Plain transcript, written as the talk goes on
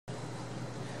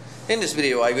In this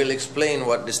video I will explain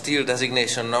what the steel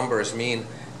designation numbers mean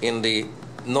in the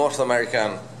North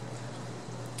American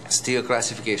steel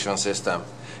classification system.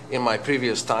 In my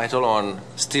previous title on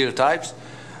steel types,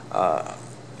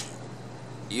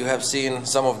 you have seen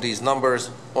some of these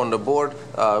numbers on the board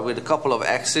with a couple of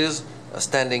X's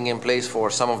standing in place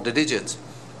for some of the digits.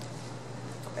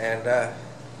 And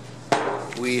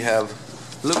we have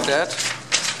looked at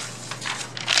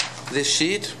this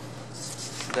sheet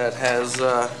that has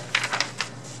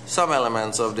some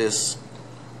elements of this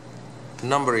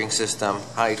numbering system,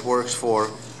 how it works for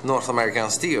North American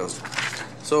steels.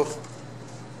 So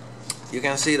you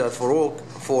can see that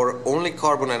for only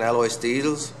carbon and alloy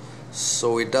steels,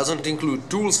 so it doesn't include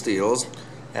tool steels,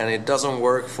 and it doesn't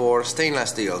work for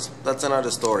stainless steels. That's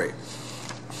another story.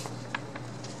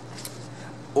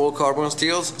 All carbon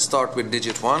steels start with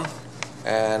digit 1,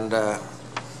 and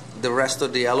the rest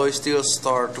of the alloy steels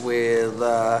start with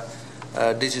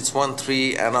digits 1,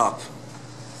 3 and up.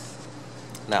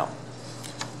 Now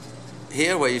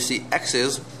here where you see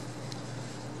X's,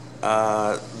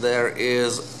 there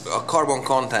is a carbon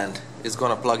content is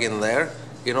going to plug in there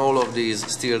in all of these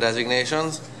steel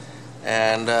designations,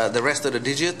 and the rest of the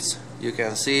digits you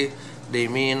can see they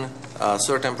mean a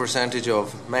certain percentage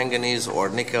of manganese or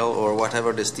nickel or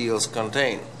whatever the steels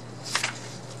contain.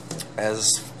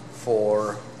 As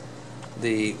for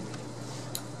the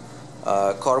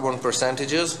carbon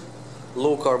percentages,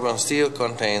 low carbon steel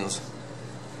contains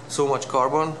so much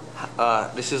carbon.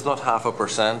 This is not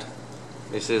 0.5%,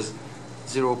 this is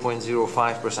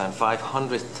 0.05%,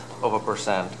 500th of a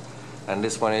percent, and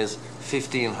this one is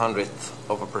 1500th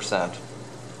of a percent.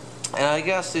 And I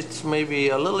guess it's maybe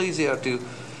a little easier to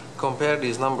compare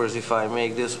these numbers if I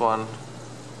make this one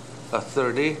a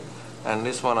 30 and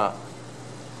this one a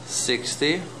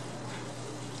 60.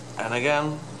 And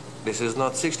again, this is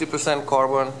not 60%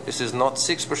 carbon, this is not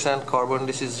 6% carbon,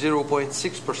 this is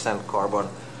 0.6% carbon,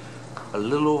 a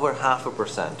little over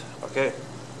 0.5%. Okay?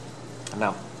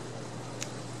 Now,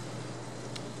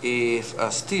 if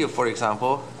a steel, for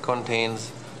example,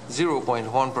 contains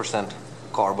 0.1%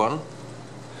 carbon,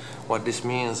 what this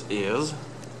means is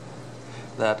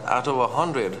that out of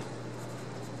 100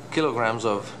 kilograms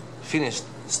of finished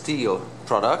steel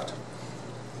product,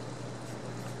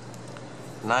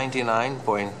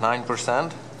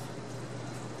 99.9%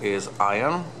 is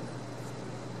iron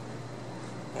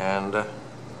and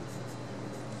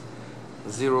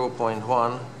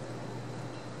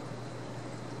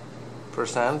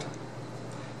 0.1%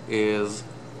 is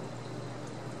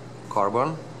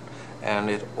carbon,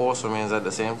 and it also means at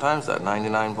the same time that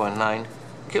 99.9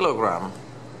 kilogram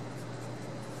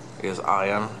is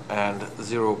iron and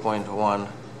 0.1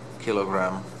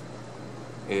 kilogram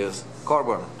is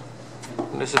carbon.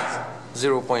 This is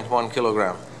 0.1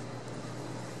 kilogram.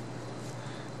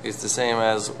 It's the same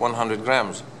as 100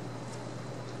 grams.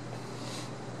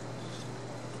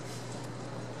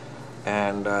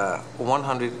 And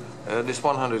this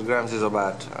 100 grams is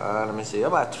about, let me see,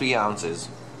 about 3 ounces.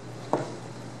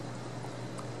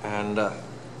 And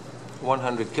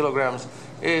 100 kilograms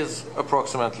is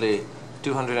approximately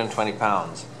 220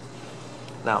 pounds.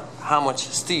 Now, how much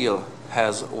steel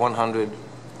does 100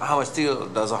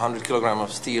 kilogram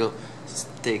of steel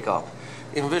take up?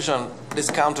 Envision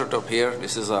this countertop here,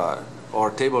 this is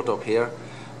or tabletop here.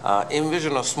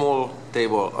 Envision a small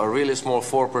table, a really small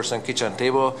 4-person kitchen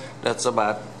table that's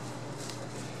about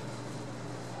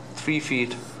 3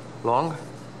 feet long,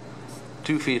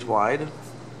 2 feet wide,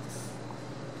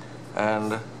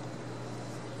 and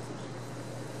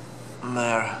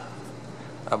they're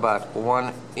about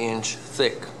 1 inch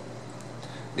thick.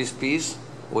 This piece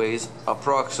weighs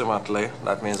approximately,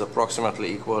 that means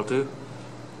approximately equal to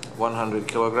 100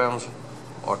 kilograms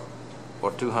or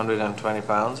 220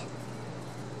 pounds.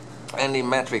 And in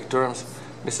metric terms,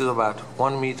 this is about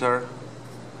 1 meter,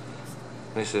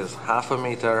 this is 1/2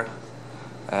 meter,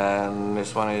 and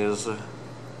this one is,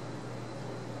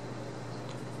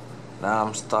 now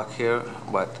I'm stuck here,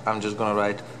 but I'm just going to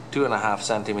write 2.5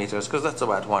 centimeters because that's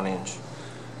about 1 inch,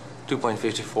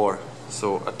 2.54.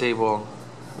 So a table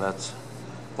that's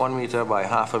 1 meter by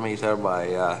 1/2 meter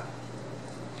by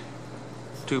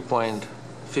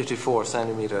 2.54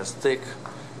 centimeters thick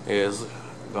is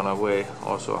gonna weigh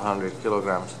also 100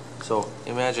 kilograms. So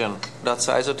imagine that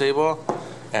size of table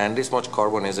and this much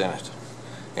carbon is in it.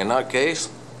 In that case,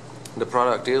 the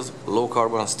product is low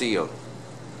carbon steel.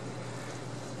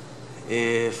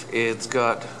 If it's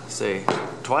got, say,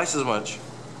 twice as much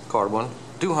carbon,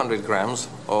 200 grams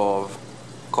of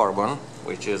carbon,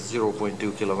 which is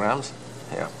 0.2 kilograms,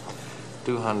 yeah,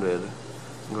 200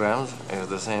 grams is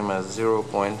the same as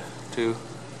 0.2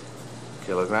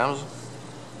 kilograms.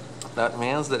 That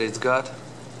means that it's got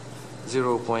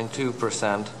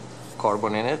 0.2%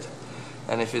 carbon in it,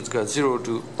 and if it's got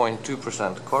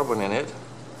 0.2% carbon in it,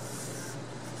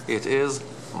 it is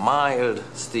mild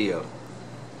steel.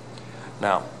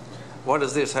 Now, what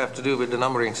does this have to do with the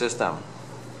numbering system?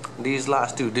 These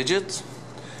last two digits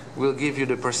will give you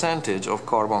the percentage of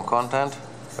carbon content,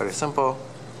 very simple,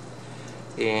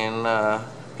 in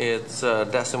its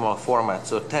decimal format.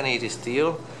 So 1080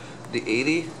 steel, the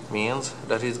 80 means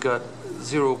that it's got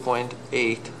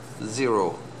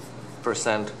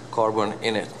 0.80% carbon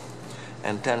in it,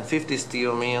 and 1050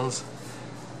 steel means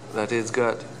that it's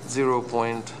got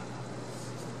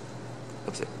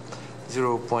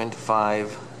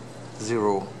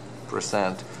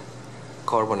 0.50%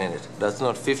 carbon in it. That's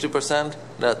not 50%,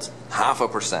 that's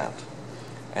 0.5%.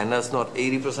 And that's not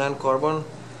 80% carbon,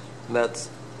 that's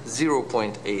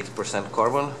 0.8%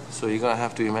 carbon. So you're gonna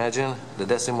have to imagine the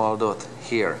decimal dot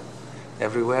here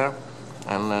everywhere,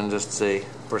 and then just say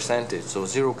percentage. So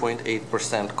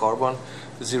 0.8% carbon,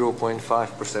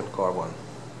 0.5% carbon.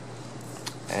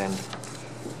 And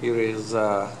here is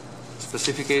a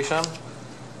specification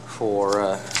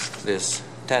for this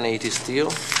 1080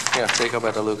 steel. Here, take a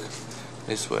better look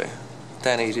this way.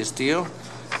 1080 steel,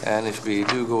 and if we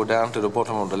do go down to the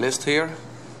bottom of the list here,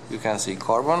 you can see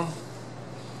carbon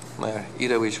there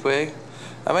either which way.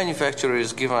 A manufacturer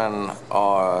is given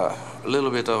a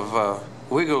little bit of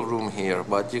wiggle room here,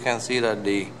 but you can see that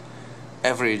the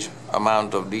average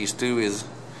amount of these two is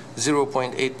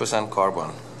 0.8%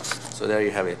 carbon. So there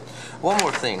you have it. One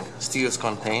more thing steels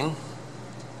contain,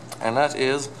 and that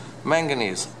is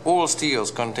manganese. All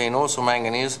steels contain also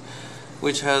manganese,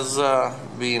 which has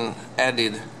been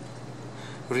added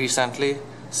recently,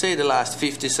 say the last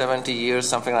 50-70 years,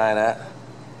 something like that.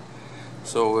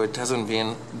 So it hasn't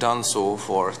been done so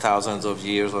for thousands of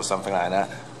years or something like that.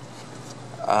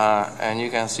 And you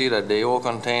can see that they all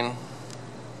contain,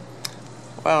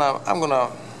 well, I'm gonna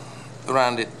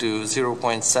round it to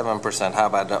 0.7%. How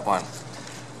about that one?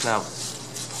 Now,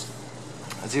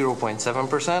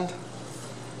 0.7%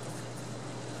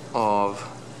 of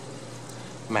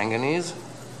manganese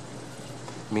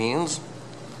means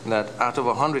that out of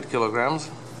 100 kilograms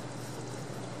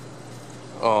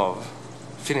of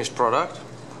finished product,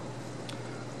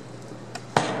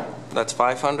 that's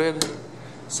 500,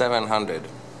 700.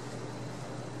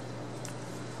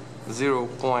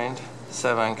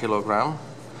 0.7 kilogram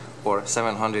or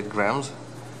 700 grams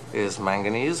is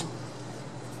manganese.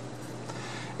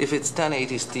 If it's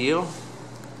 1080 steel,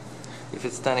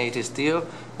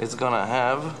 it's gonna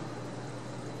have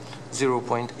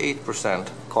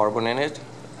 0.8% carbon in it,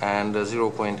 and the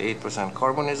 0.8%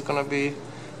 carbon is gonna be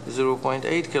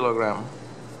 0.8 kilogram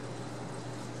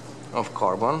of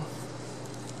carbon,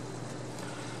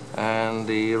 and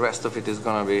the rest of it is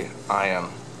gonna be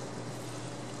iron.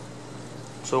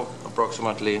 So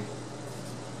approximately,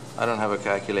 I don't have a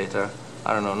calculator,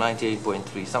 I don't know,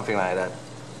 98.3, something like that.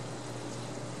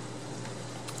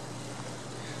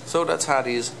 So that's how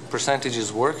these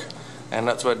percentages work, and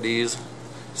that's what these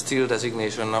steel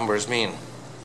designation numbers mean.